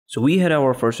So we had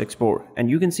our first export, and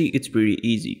you can see it's pretty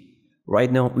easy.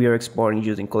 Right now we are exporting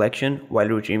using collection while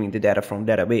retrieving the data from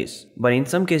database. But in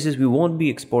some cases we won't be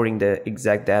exporting the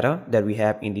exact data that we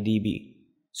have in the DB.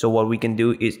 So what we can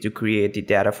do is to create the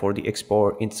data for the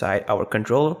export inside our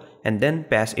controller and then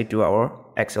pass it to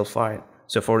our Excel file.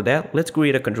 So for that, let's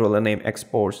create a controller named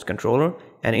exports controller,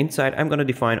 and inside I'm going to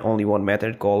define only one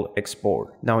method called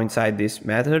export. Now inside this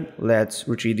method, let's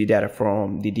retrieve the data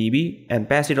from the DB and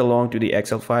pass it along to the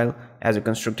Excel file as a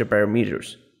constructor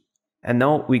parameters. And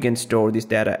now we can store this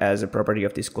data as a property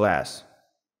of this class.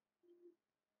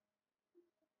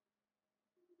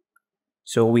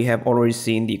 So we have already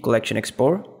seen the collection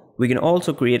export. We can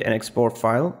also create an export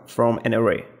file from an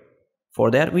array. For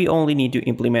that, we only need to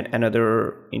implement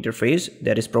another interface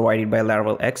that is provided by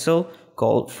Laravel Excel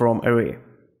called FromArray.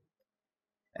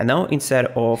 And now instead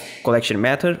of collection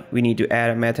method, we need to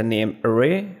add a method named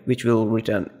array, which will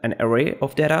return an array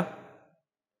of data.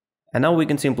 And now we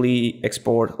can simply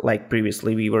export like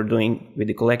previously we were doing with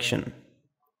the collection.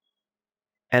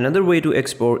 Another way to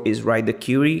export is write the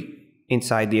query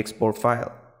inside the export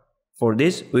file. For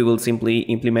this, we will simply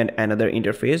implement another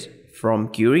interface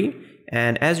FromQuery.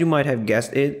 And as you might have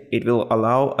guessed it will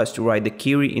allow us to write the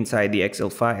query inside the Excel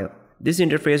file. This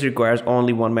interface requires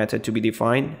only one method to be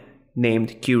defined,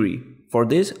 named query. For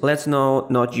this, let's now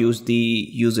not use the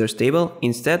users table.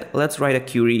 Instead, let's write a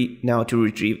query now to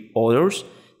retrieve orders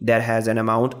that has an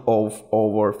amount of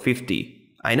over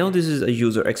 50. I know this is a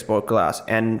user export class,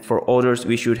 and for orders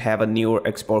we should have a newer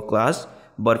export class.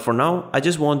 But for now, I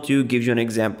just want to give you an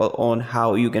example on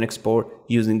how you can export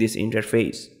using this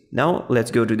interface. Now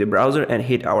let's go to the browser and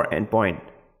hit our endpoint.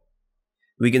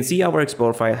 We can see our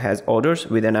export file has orders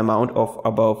with an amount of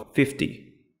above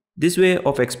 50. This way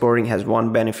of exporting has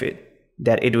one benefit,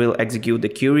 that it will execute the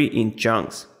query in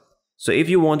chunks. So if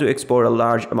you want to export a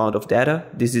large amount of data,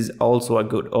 this is also a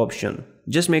good option.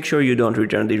 Just make sure you don't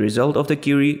return the result of the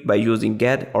query by using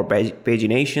get or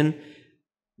pagination,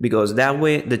 because that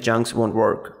way the chunks won't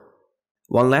work.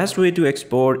 One last way to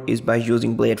export is by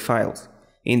using blade files.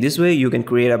 In this way, you can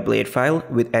create a blade file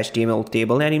with HTML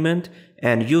table element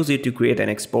and use it to create an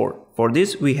export. For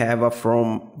this, we have a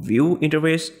FromView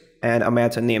interface and a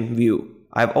method named view.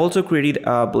 I've also created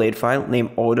a blade file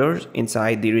named orders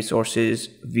inside the resources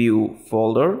view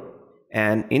folder,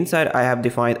 and inside I have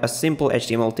defined a simple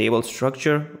HTML table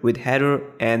structure with header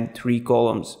and 3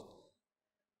 columns.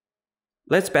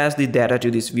 Let's pass the data to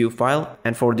this view file,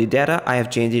 and for the data I have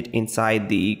changed it inside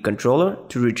the controller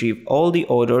to retrieve all the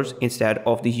orders instead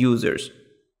of the users.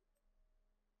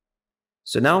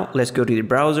 So now let's go to the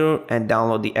browser and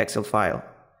download the Excel file,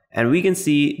 and we can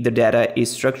see the data is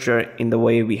structured in the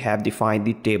way we have defined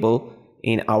the table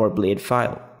in our blade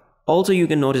file. Also, you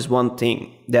can notice one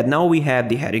thing, that now we have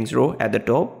the headings row at the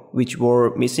top which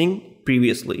were missing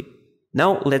previously.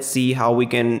 Now let's see how we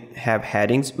can have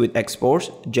headings with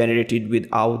exports generated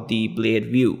without the blade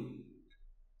view.